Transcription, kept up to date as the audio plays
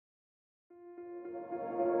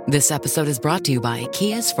This episode is brought to you by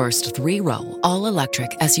Kia's first three-row, all-electric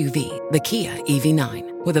SUV, the Kia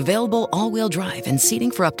EV9, with available all-wheel drive and seating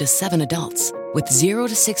for up to 7 adults, with 0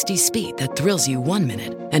 to 60 speed that thrills you 1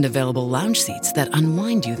 minute and available lounge seats that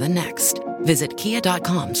unwind you the next. Visit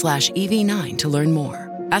kia.com/EV9 to learn more.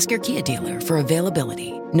 Ask your Kia dealer for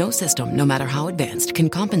availability. No system, no matter how advanced, can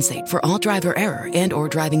compensate for all driver error and or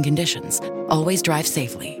driving conditions. Always drive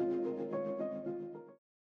safely.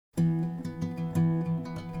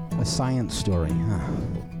 A science story, huh?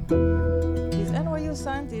 These NYU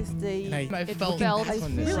scientists, I felt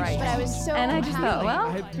right. But I was so And I just thought, well,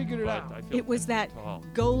 I had figured it out. It was that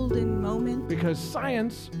golden moment. Because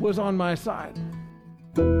science was on my side.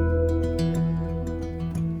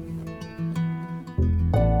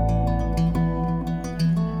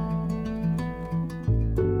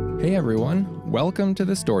 Hey everyone, welcome to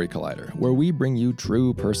the Story Collider, where we bring you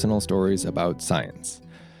true personal stories about science.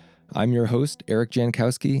 I'm your host, Eric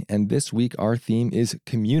Jankowski, and this week our theme is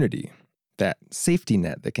community. That safety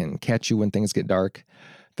net that can catch you when things get dark,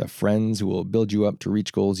 the friends who will build you up to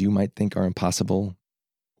reach goals you might think are impossible.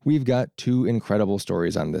 We've got two incredible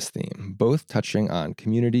stories on this theme, both touching on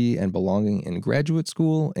community and belonging in graduate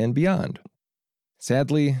school and beyond.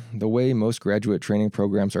 Sadly, the way most graduate training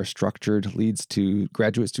programs are structured leads to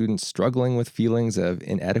graduate students struggling with feelings of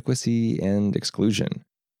inadequacy and exclusion.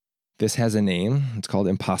 This has a name. It's called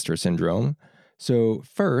imposter syndrome. So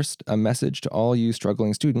first, a message to all you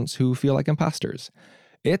struggling students who feel like imposters.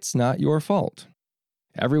 It's not your fault.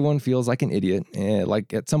 Everyone feels like an idiot,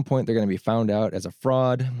 like at some point they're going to be found out as a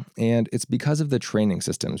fraud, and it's because of the training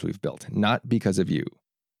systems we've built, not because of you.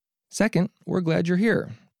 Second, we're glad you're here.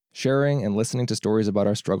 Sharing and listening to stories about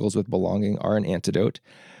our struggles with belonging are an antidote.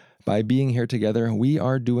 By being here together, we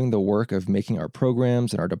are doing the work of making our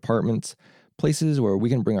programs and our departments places where we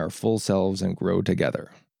can bring our full selves and grow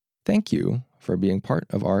together. Thank you for being part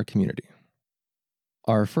of our community.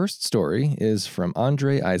 Our first story is from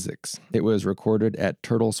Andre Isaacs. It was recorded at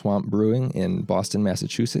Turtle Swamp Brewing in Boston,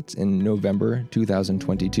 Massachusetts in November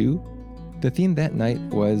 2022. The theme that night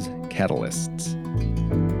was catalysts.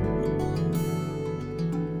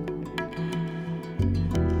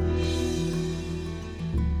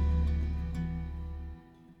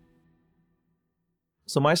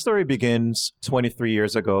 So my story begins 23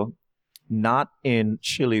 years ago, not in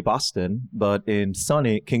chilly Boston, but in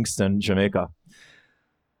sunny Kingston, Jamaica.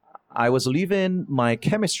 I was leaving my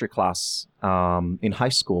chemistry class in high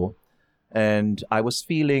school, and I was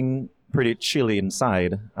feeling pretty chilly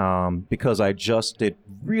inside because I just did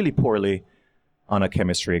really poorly on a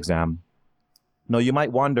chemistry exam. Now, you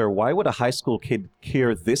might wonder, why would a high school kid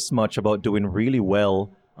care this much about doing really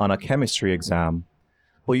well on a chemistry exam?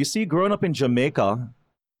 Well, you see, growing up in Jamaica,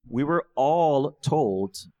 we were all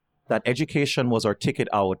told that education was our ticket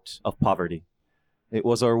out of poverty. It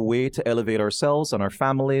was our way to elevate ourselves and our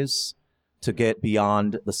families to get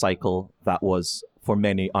beyond the cycle that was, for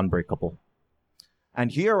many, unbreakable.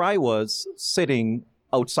 And here I was, sitting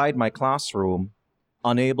outside my classroom,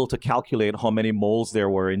 unable to calculate how many moles there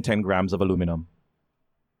were in 10 grams of aluminum.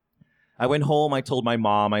 I went home, I told my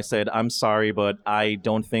mom, I said, I'm sorry, but I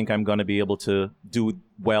don't think I'm going to be able to do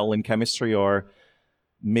well in chemistry or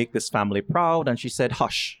make this family proud. And she said,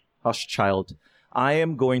 hush, child. I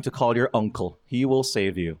am going to call your uncle. He will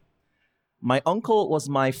save you. My uncle was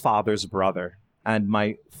my father's brother, and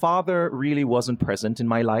my father really wasn't present in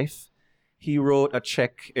my life. He wrote a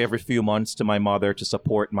check every few months to my mother to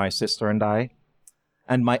support my sister and I.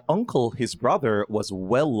 And my uncle, his brother, was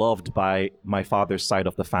well loved by my father's side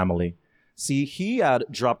of the family. See, he had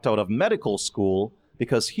dropped out of medical school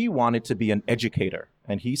because he wanted to be an educator,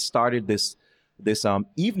 and he started this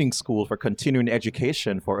evening school for continuing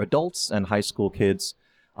education for adults and high school kids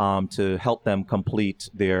to help them complete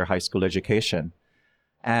their high school education.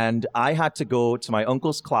 And I had to go to my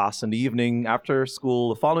uncle's class in the evening after school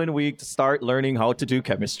the following week to start learning how to do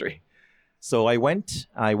chemistry. So I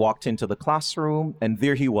walked into the classroom, and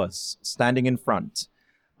there he was, standing in front.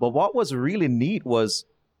 But what was really neat was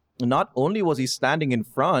not only was he standing in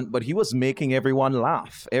front, but he was making everyone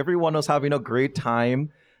laugh. Everyone was having a great time.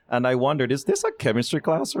 And I wondered, is this a chemistry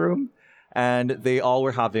classroom? And they all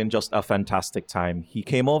were having just a fantastic time. He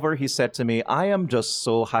came over, he said to me, I am just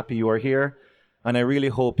so happy you are here. And I really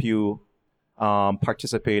hope you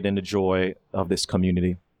participate in the joy of this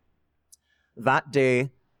community. That day,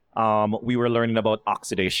 we were learning about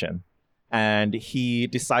oxidation. And he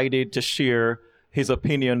decided to share his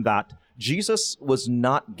opinion that Jesus was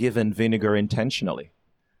not given vinegar intentionally.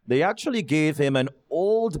 They actually gave him an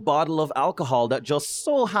old bottle of alcohol that just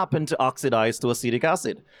so happened to oxidize to acetic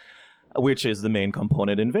acid, which is the main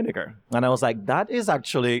component in vinegar. And I was like, that is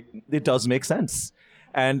actually, it does make sense.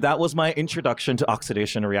 And that was my introduction to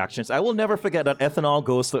oxidation reactions. I will never forget that ethanol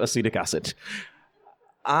goes to acetic acid.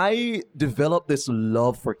 I developed this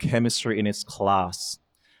love for chemistry in its class.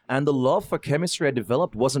 And the love for chemistry I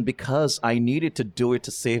developed wasn't because I needed to do it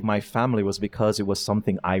to save my family. It was because it was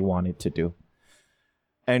something I wanted to do.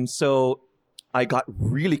 And so I got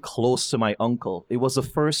really close to my uncle. It was the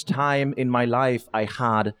first time in my life I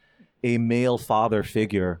had a male father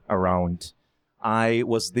figure around. I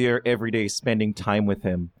was there every day spending time with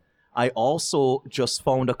him. I also just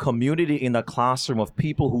found a community in the classroom of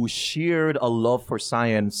people who shared a love for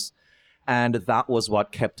science, and that was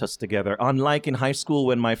what kept us together. Unlike in high school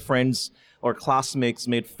when my friends or classmates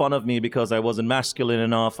made fun of me because I wasn't masculine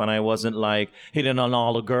enough and I wasn't like hitting on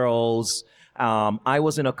all the girls, I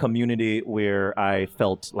was in a community where I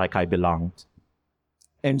felt like I belonged.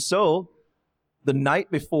 And so the night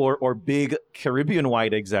before our big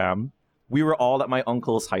Caribbean-wide exam, we were all at my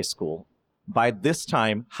uncle's high school. By this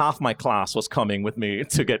time, half my class was coming with me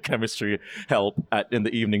to get chemistry help in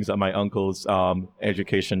the evenings at my uncle's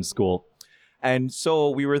education school. And so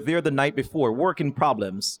we were there the night before, working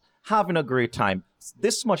problems, having a great time.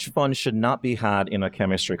 This much fun should not be had in a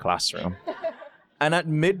chemistry classroom. And at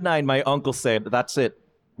midnight, my uncle said, "That's it.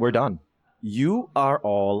 We're done. You are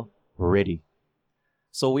all ready."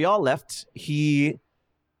 So we all left. He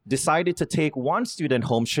decided to take one student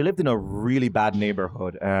home. She lived in a really bad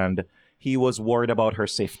neighborhood, and he was worried about her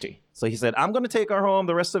safety. So he said, "I'm going to take her home.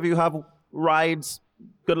 The rest of you have rides.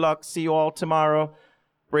 Good luck. See you all tomorrow.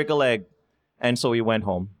 Break a leg." And so we went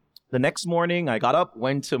home. The next morning, I got up,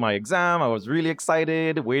 went to my exam. I was really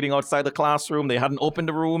excited, waiting outside the classroom. They hadn't opened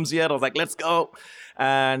the rooms yet. I was like, let's go.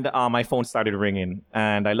 And my phone started ringing.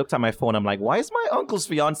 And I looked at my phone. I'm like, why is my uncle's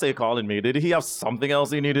fiance calling me? Did he have something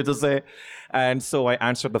else he needed to say? And so I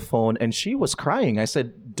answered the phone, and she was crying. I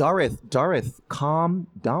said, Dorith, calm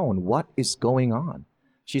down. What is going on?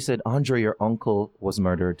 She said, "Andre, your uncle was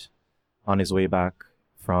murdered on his way back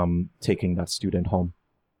from taking that student home."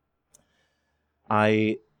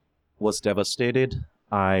 I was devastated.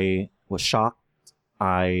 I was shocked.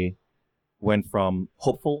 I went from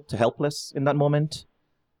hopeful to helpless in that moment.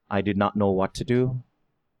 I did not know what to do.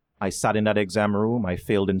 I sat in that exam room. I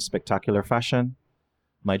failed in spectacular fashion.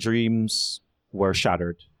 My dreams were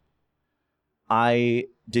shattered. I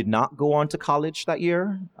did not go on to college that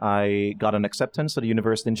year. I got an acceptance to the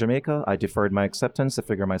university in Jamaica. I deferred my acceptance to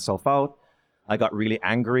figure myself out. I got really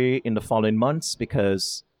angry in the following months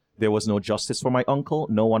because there was no justice for my uncle.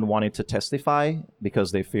 No one wanted to testify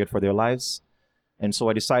because they feared for their lives. And so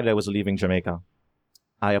I decided I was leaving Jamaica.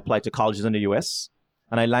 I applied to colleges in the US,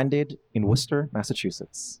 and I landed in Worcester,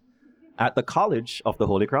 Massachusetts, at the College of the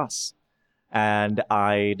Holy Cross. And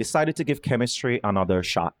I decided to give chemistry another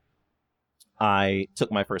shot. I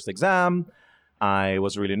took my first exam. I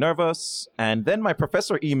was really nervous. And then my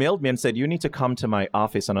professor emailed me and said, "You need to come to my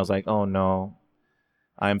office." And I was like, oh no,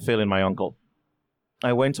 I'm failing my uncle.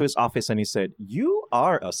 I went to his office and he said, "You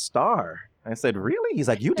are a star." I said, "Really?" He's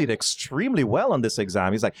like, "You did extremely well on this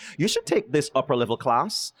exam." He's like, "You should take this upper level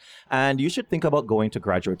class and you should think about going to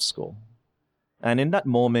graduate school." And in that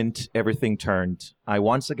moment, everything turned. I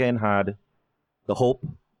once again had the hope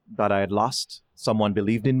that I had lost. Someone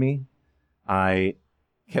believed in me. I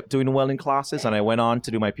kept doing well in classes, and I went on to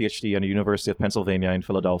do my PhD at the University of Pennsylvania in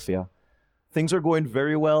Philadelphia. Things were going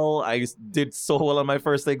very well. I did so well on my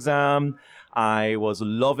first exam. I was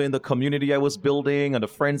loving the community I was building and the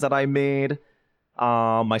friends that I made.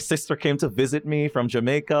 My sister came to visit me from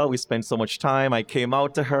Jamaica. We spent so much time. I came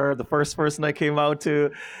out to her, the first person I came out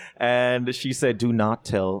to, and she said, "Do not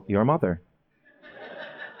tell your mother."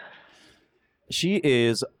 She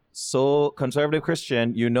is so conservative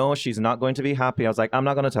Christian, you know she's not going to be happy. I was like, I'm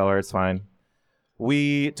not going to tell her, it's fine.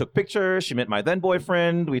 We took pictures. She met my then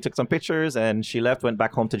boyfriend. We took some pictures, and she left, went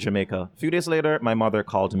back home to Jamaica. A few days later, my mother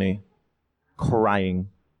called me, crying.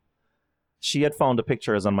 She had found the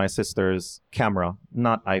pictures on my sister's camera,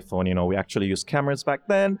 not iPhone, you know, we actually used cameras back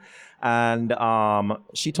then. And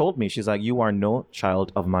she told me, she's like, "You are no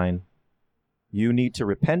child of mine. You need to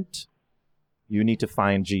repent. You need to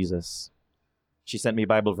find Jesus." She sent me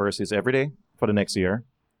Bible verses every day for the next year.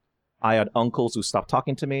 I had uncles who stopped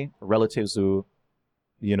talking to me, relatives who,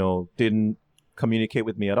 you know, didn't communicate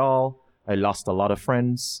with me at all. I lost a lot of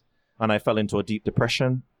friends, and I fell into a deep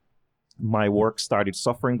depression. My work started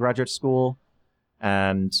suffering graduate school,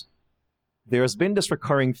 and there's been this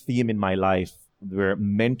recurring theme in my life where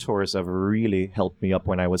mentors have really helped me up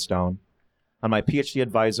when I was down. And my PhD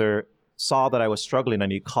advisor saw that I was struggling,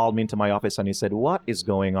 and he called me into my office and he said, "What is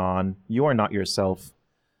going on? You are not yourself."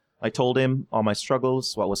 I told him all my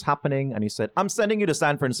struggles, what was happening, and he said, "I'm sending you to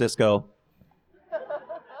San Francisco."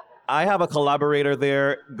 I have a collaborator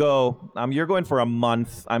there. Go. You're going for a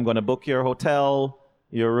month. I'm going to book your hotel,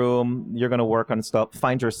 your room. You're going to work on stuff.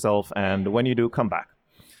 Find yourself. And when you do, come back.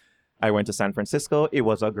 I went to San Francisco. It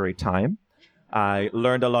was a great time. I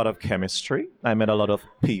learned a lot of chemistry. I met a lot of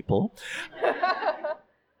people.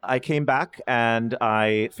 I came back and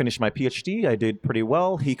I finished my PhD. I did pretty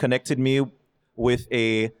well. He connected me with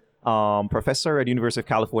a professor at University of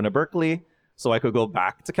California, Berkeley, so I could go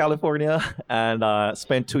back to California and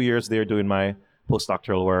spend 2 years there doing my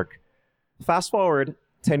postdoctoral work. Fast forward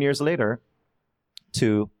 10 years later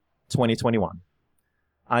to 2021.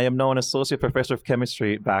 I am now an associate professor of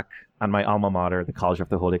chemistry back at my alma mater, the College of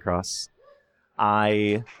the Holy Cross.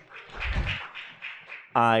 I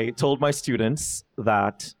told my students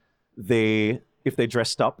that if they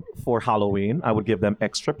dressed up for Halloween, I would give them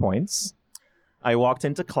extra points. I walked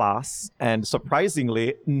into class, and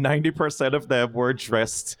surprisingly, 90% of them were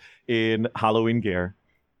dressed in Halloween gear.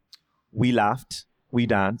 We laughed, we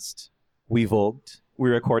danced, we vogued, we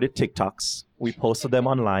recorded TikToks, we posted them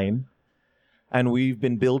online, and we've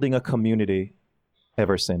been building a community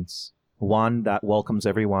ever since. One that welcomes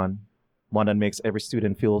everyone, one that makes every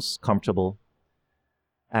student feel comfortable.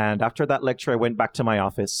 And after that lecture, I went back to my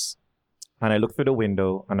office, and I looked through the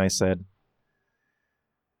window, and I said,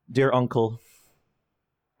 "Dear Uncle,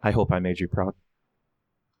 I hope I made you proud."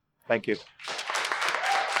 Thank you.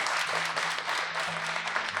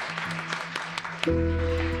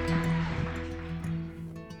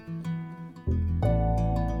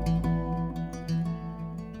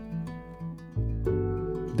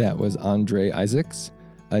 That was Andre Isaacs.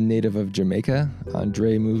 A native of Jamaica,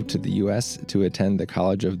 Andre moved to the U.S. to attend the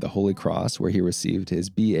College of the Holy Cross, where he received his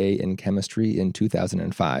BA in chemistry in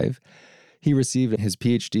 2005. He received his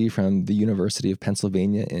PhD from the University of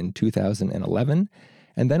Pennsylvania in 2011,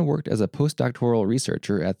 and then worked as a postdoctoral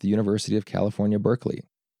researcher at the University of California, Berkeley.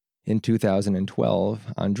 In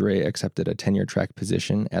 2012, Andre accepted a tenure-track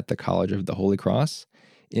position at the College of the Holy Cross.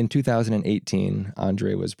 In 2018,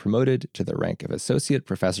 Andre was promoted to the rank of associate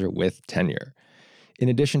professor with tenure. In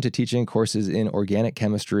addition to teaching courses in organic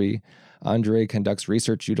chemistry, Andre conducts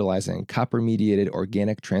research utilizing copper-mediated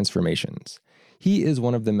organic transformations. He is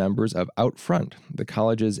one of the members of Outfront, the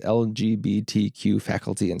college's LGBTQ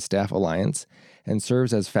faculty and staff alliance, and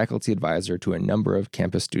serves as faculty advisor to a number of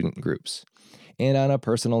campus student groups. And on a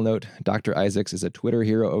personal note, Dr. Isaacs is a Twitter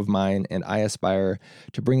hero of mine, and I aspire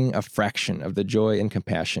to bringing a fraction of the joy and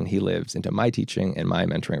compassion he lives into my teaching and my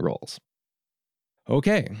mentoring roles.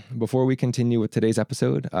 Okay, before we continue with today's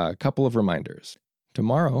episode, a couple of reminders.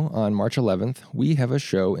 Tomorrow, on March 11th, we have a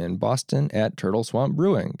show in Boston at Turtle Swamp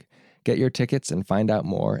Brewing. Get your tickets and find out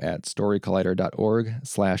more at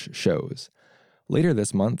storycollider.org/shows. Later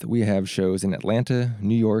this month, we have shows in Atlanta,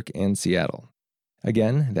 New York, and Seattle.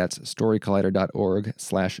 Again, that's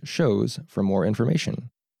storycollider.org/shows for more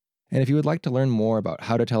information. And if you would like to learn more about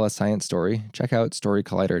how to tell a science story, check out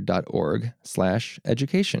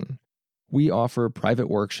storycollider.org/education. We offer private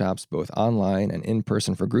workshops both online and in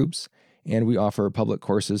person for groups, and we offer public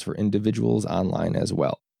courses for individuals online as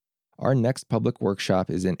well. Our next public workshop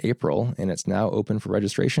is in April, and it's now open for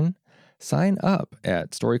registration. Sign up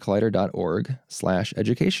at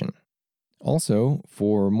storycollider.org/education. Also,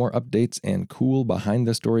 for more updates and cool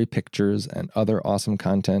behind-the-story pictures and other awesome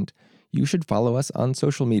content, you should follow us on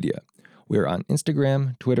social media. We're on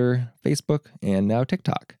Instagram, Twitter, Facebook, and now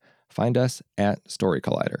TikTok. Find us at Story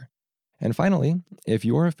Collider. And finally, if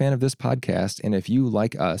you're a fan of this podcast and if you,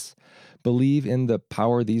 like us, believe in the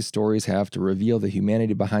power these stories have to reveal the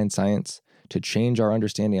humanity behind science, to change our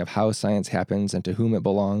understanding of how science happens and to whom it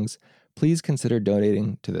belongs, please consider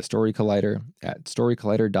donating to the Story Collider at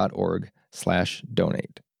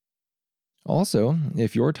storycollider.org/donate. Also,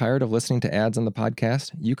 if you're tired of listening to ads on the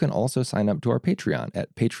podcast, you can also sign up to our Patreon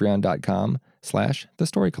at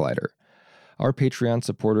patreon.com/thestorycollider. Our Patreon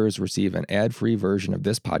supporters receive an ad-free version of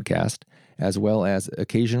this podcast, as well as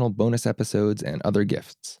occasional bonus episodes and other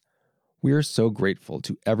gifts. We are so grateful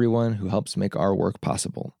to everyone who helps make our work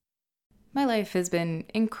possible. My life has been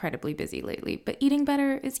incredibly busy lately, but eating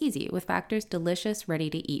better is easy with Factor's delicious,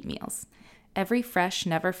 ready-to-eat meals. Every fresh,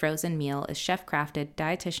 never frozen meal is chef-crafted,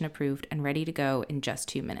 dietitian-approved, and ready to go in just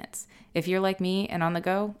 2 minutes. If you're like me and on the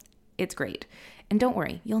go, it's great. And don't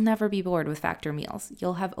worry, you'll never be bored with Factor meals.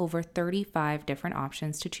 You'll have over 35 different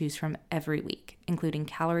options to choose from every week, including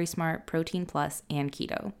Calorie Smart, Protein Plus, and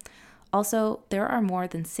Keto. Also, there are more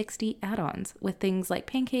than 60 add-ons with things like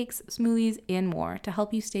pancakes, smoothies, and more to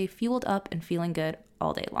help you stay fueled up and feeling good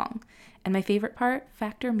all day long. And my favorite part,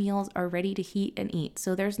 Factor meals are ready to heat and eat,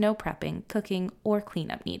 so there's no prepping, cooking, or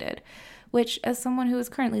cleanup needed, which, as someone who is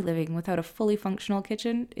currently living without a fully functional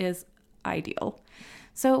kitchen, is ideal.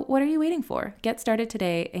 So what are you waiting for? Get started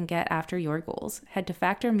today and get after your goals. Head to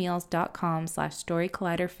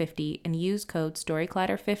factormeals.com/StoryCollider50 and use code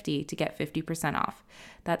StoryCollider50 to get 50% off.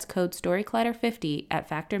 That's code StoryCollider50 at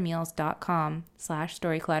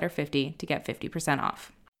factormeals.com/StoryCollider50 to get 50%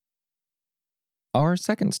 off. Our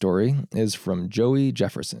second story is from Joey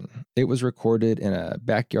Jefferson. It was recorded in a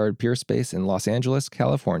backyard pier space in Los Angeles,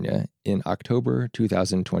 California in October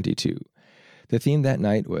 2022. The theme that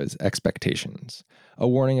night was expectations. A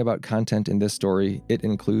warning about content in this story: it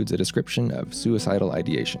includes a description of suicidal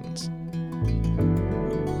ideations.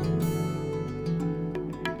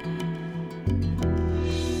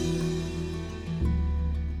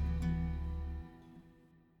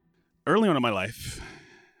 Early on in my life,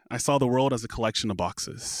 I saw the world as a collection of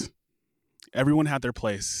boxes. Everyone had their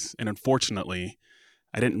place, and unfortunately,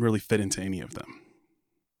 I didn't really fit into any of them.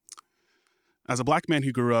 As a black man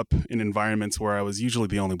who grew up in environments where I was usually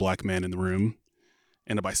the only black man in the room,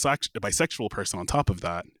 and a bisexual person on top of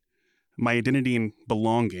that, my identity and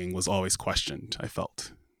belonging was always questioned, I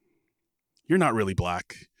felt. You're not really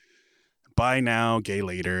black. Bi now, gay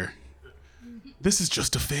later. This is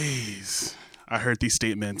just a phase. I heard these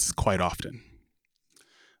statements quite often.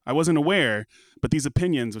 I wasn't aware, but these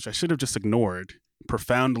opinions, which I should have just ignored,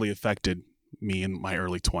 profoundly affected me in my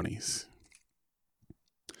early 20s.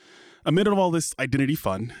 Amid all this identity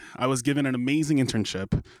fun, I was given an amazing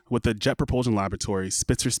internship with the Jet Propulsion Laboratory's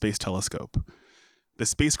Spitzer Space Telescope. The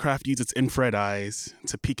spacecraft used its infrared eyes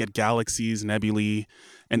to peek at galaxies, nebulae,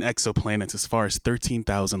 and exoplanets as far as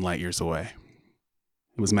 13,000 light years away.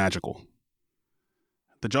 It was magical.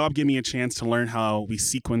 The job gave me a chance to learn how we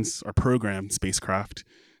sequence or program spacecraft,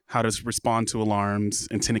 how to respond to alarms,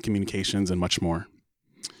 antenna communications, and much more.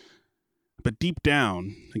 But deep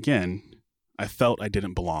down, again, I felt I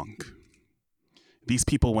didn't belong. These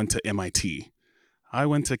people went to MIT. I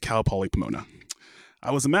went to Cal Poly Pomona.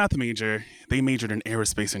 I was a math major. They majored in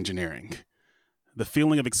aerospace engineering. The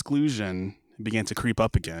feeling of exclusion began to creep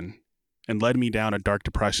up again and led me down a dark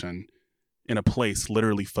depression in a place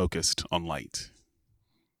literally focused on light.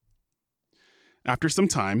 After some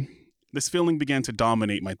time, this feeling began to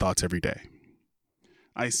dominate my thoughts every day.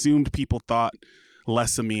 I assumed people thought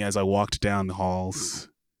less of me as I walked down the halls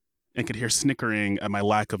and could hear snickering at my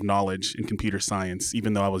lack of knowledge in computer science,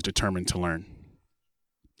 even though I was determined to learn.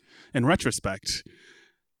 In retrospect,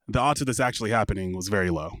 the odds of this actually happening was very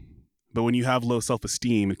low. But when you have low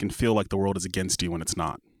self-esteem, it can feel like the world is against you when it's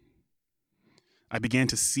not. I began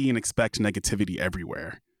to see and expect negativity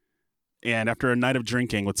everywhere. And after a night of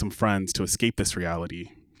drinking with some friends to escape this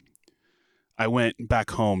reality, I went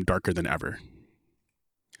back home darker than ever.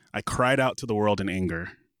 I cried out to the world in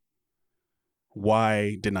anger.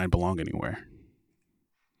 Why didn't I belong anywhere?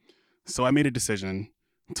 So I made a decision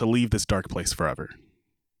to leave this dark place forever.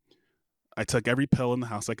 I took every pill in the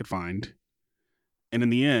house I could find, and in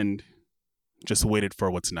the end, just waited for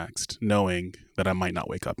what's next, knowing that I might not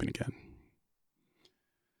wake up again.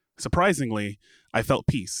 Surprisingly, I felt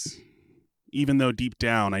peace, even though deep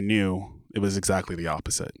down I knew it was exactly the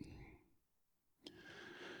opposite.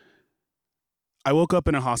 I woke up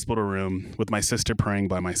in a hospital room with my sister praying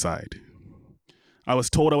by my side. I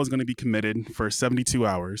was told I was going to be committed for 72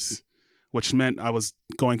 hours, which meant I was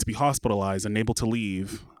going to be hospitalized and able to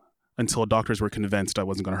leave until doctors were convinced I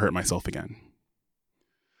wasn't going to hurt myself again.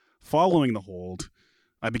 Following the hold,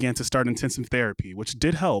 I began to start intensive therapy, which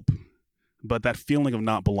did help, but that feeling of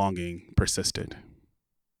not belonging persisted.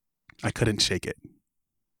 I couldn't shake it.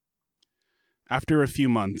 After a few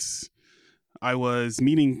months, I was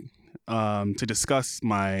meeting to discuss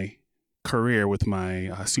my career with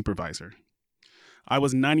my supervisor. I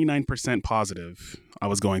was 99% positive I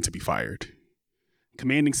was going to be fired.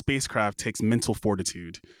 Commanding spacecraft takes mental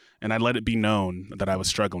fortitude, and I let it be known that I was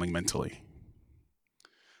struggling mentally.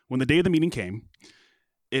 When the day of the meeting came,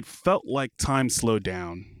 it felt like time slowed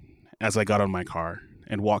down as I got on my car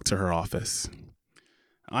and walked to her office.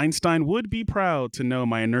 Einstein would be proud to know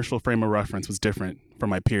my inertial frame of reference was different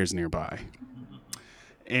from my peers nearby.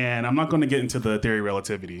 And I'm not going to get into the theory of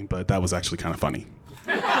relativity, but that was actually kind of funny.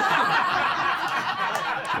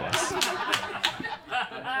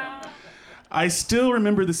 I still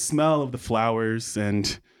remember the smell of the flowers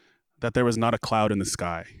and that there was not a cloud in the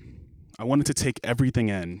sky. I wanted to take everything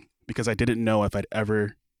in because I didn't know if I'd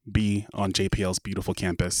ever be on JPL's beautiful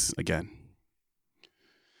campus again.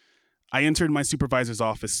 I entered my supervisor's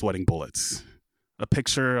office sweating bullets, a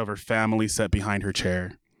picture of her family set behind her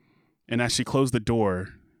chair, and as she closed the door,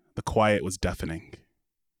 the quiet was deafening.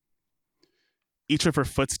 Each of her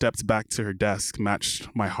footsteps back to her desk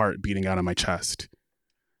matched my heart beating out of my chest.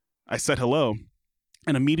 I said hello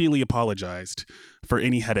and immediately apologized for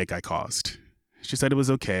any headache I caused. She said it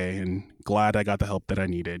was okay and glad I got the help that I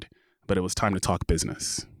needed, but it was time to talk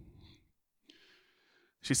business.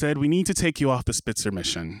 She said, "We need to take you off the Spitzer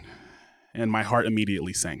mission," and my heart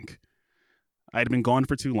immediately sank. I had been gone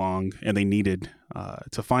for too long, and they needed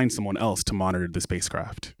to find someone else to monitor the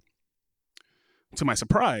spacecraft. To my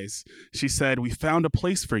surprise, she said, "We found a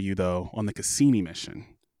place for you, though, on the Cassini mission,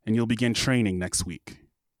 and you'll begin training next week."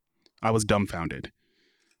 I was dumbfounded.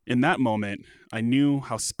 In that moment, I knew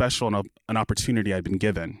how special an opportunity I'd been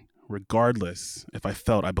given, regardless if I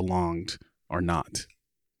felt I belonged or not.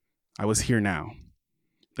 I was here now.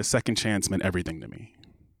 The second chance meant everything to me.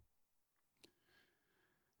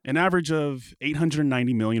 An average of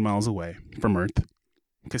 890 million miles away from Earth,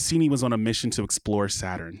 Cassini was on a mission to explore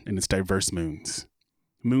Saturn and its diverse moons.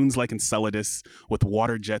 Moons like Enceladus, with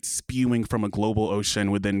water jets spewing from a global ocean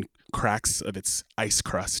within cracks of its ice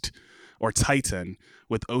crust, or Titan,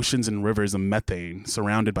 with oceans and rivers of methane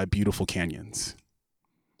surrounded by beautiful canyons.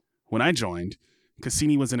 When I joined,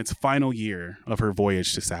 Cassini was in its final year of her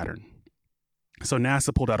voyage to Saturn. So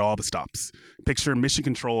NASA pulled out all the stops. Picture mission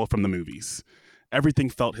control from the movies. Everything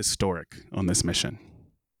felt historic on this mission.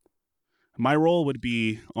 My role would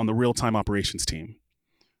be on the real-time operations team,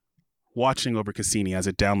 watching over Cassini as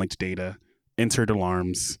it downlinked data, entered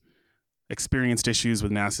alarms, experienced issues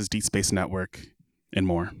with NASA's Deep Space Network, and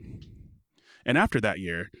more. And after that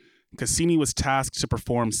year, Cassini was tasked to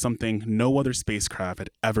perform something no other spacecraft had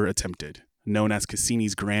ever attempted, known as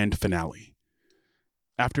Cassini's grand finale.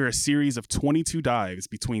 After a series of 22 dives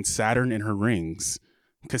between Saturn and her rings,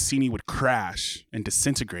 Cassini would crash and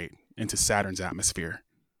disintegrate into Saturn's atmosphere.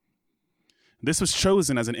 This was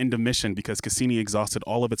chosen as an end of mission because Cassini exhausted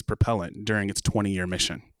all of its propellant during its 20-year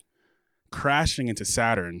mission. Crashing into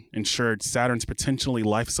Saturn ensured Saturn's potentially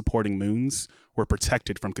life-supporting moons were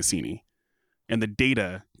protected from Cassini, and the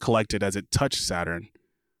data collected as it touched Saturn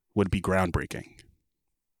would be groundbreaking.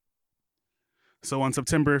 So on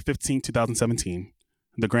September 15, 2017,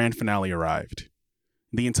 the grand finale arrived.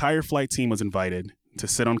 The entire flight team was invited to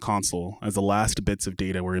sit on console as the last bits of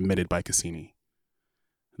data were emitted by Cassini.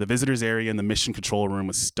 The visitors area in the mission control room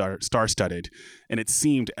was star-studded, and it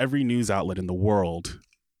seemed every news outlet in the world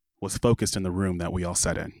was focused in the room that we all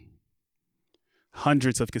sat in.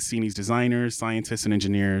 Hundreds of Cassini's designers, scientists, and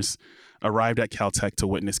engineers arrived at Caltech to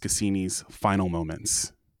witness Cassini's final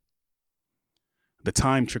moments. The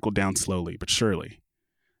time trickled down slowly but surely,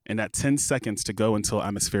 and at 10 seconds to go until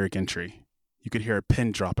atmospheric entry, you could hear a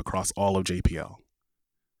pin drop across all of JPL.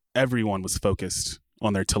 Everyone was focused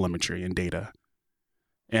on their telemetry and data.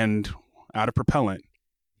 And out of propellant,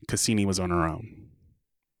 Cassini was on her own.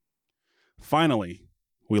 Finally,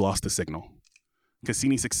 we lost the signal.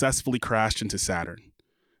 Cassini successfully crashed into Saturn.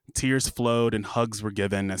 Tears flowed and hugs were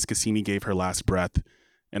given as Cassini gave her last breath,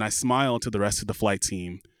 and I smiled to the rest of the flight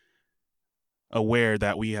team, aware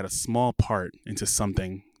that we had a small part into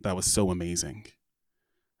something that was so amazing.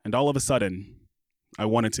 And all of a sudden, I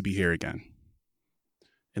wanted to be here again.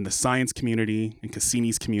 In the science community, in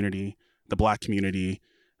Cassini's community, the Black community,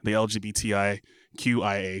 the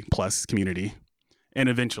LGBTIQIA plus community, and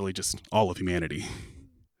eventually just all of humanity.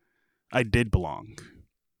 I did belong.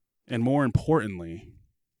 And more importantly,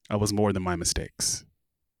 I was more than my mistakes.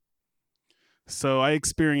 So I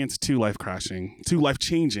experienced two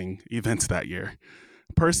life-changing events that year.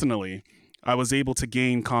 Personally, I was able to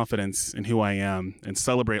gain confidence in who I am and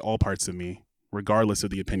celebrate all parts of me, regardless of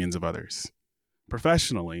the opinions of others.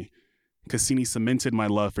 Professionally, Cassini cemented my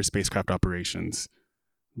love for spacecraft operations.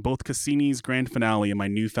 Both Cassini's grand finale and my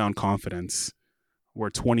newfound confidence were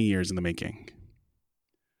 20 years in the making.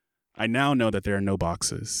 I now know that there are no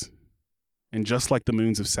boxes. And just like the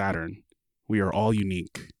moons of Saturn, we are all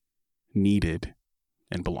unique, needed,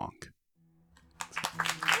 and belong.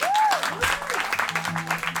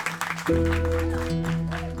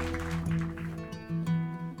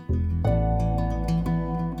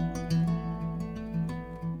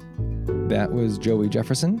 That was Joey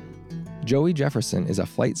Jefferson. Joey Jefferson is a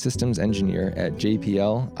flight systems engineer at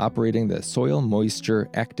JPL operating the Soil Moisture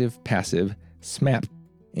Active Passive SMAP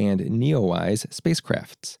and NEOWISE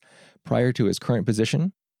spacecrafts. Prior to his current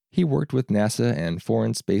position, he worked with NASA and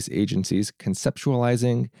foreign space agencies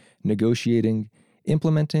conceptualizing, negotiating,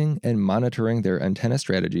 implementing, and monitoring their antenna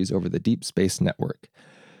strategies over the Deep Space Network.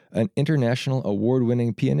 An international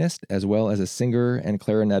award-winning pianist as well as a singer and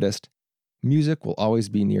clarinetist, music will always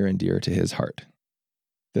be near and dear to his heart.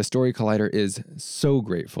 The Story Collider is so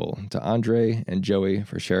grateful to Andre and Joey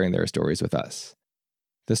for sharing their stories with us.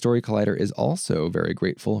 The Story Collider is also very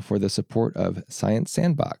grateful for the support of Science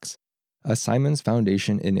Sandbox, a Simons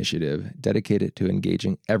Foundation initiative dedicated to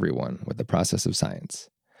engaging everyone with the process of science.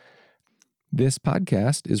 This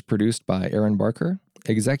podcast is produced by Aaron Barker,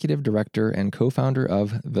 Executive Director and co-founder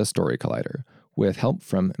of The Story Collider, with help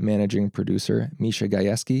from managing producer Misha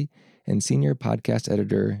Gajewski and senior podcast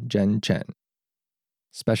editor Jen Chen.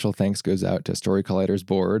 Special thanks goes out to Story Collider's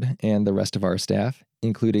board and the rest of our staff,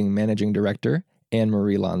 including Managing Director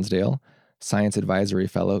Anne-Marie Lonsdale, Science Advisory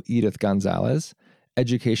Fellow Edith Gonzalez,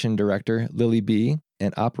 Education Director Lily B.,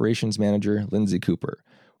 and Operations Manager Lindsay Cooper,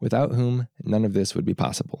 without whom none of this would be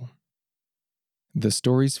possible. The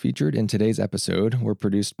stories featured in today's episode were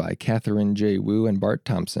produced by Catherine J. Wu and Bart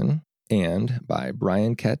Thompson, and by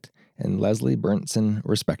Brian Kett and Leslie Burnson,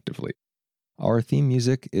 respectively. Our theme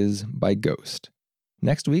music is by Ghost.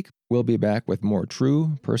 Next week, we'll be back with more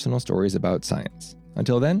true, personal stories about science.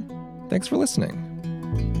 Until then, thanks for listening.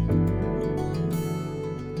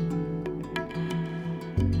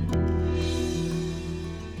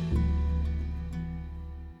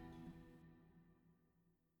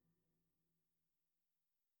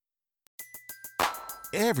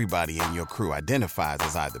 Everybody in your crew identifies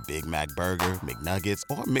as either Big Mac Burger, McNuggets,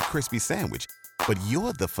 or McCrispy Sandwich. But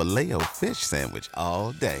you're the Filet-O-Fish Sandwich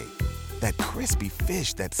all day. That crispy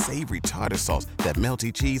fish, that savory tartar sauce, that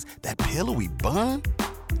melty cheese, that pillowy bun.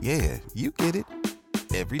 Yeah, you get it.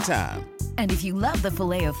 Every time. And if you love the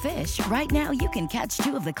Filet-O-Fish, right now you can catch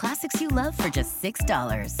two of the classics you love for just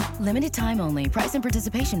 $6. Limited time only. Price and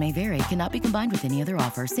participation may vary. Cannot be combined with any other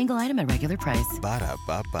offer. Single item at regular price.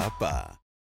 Ba-da-ba-ba-ba.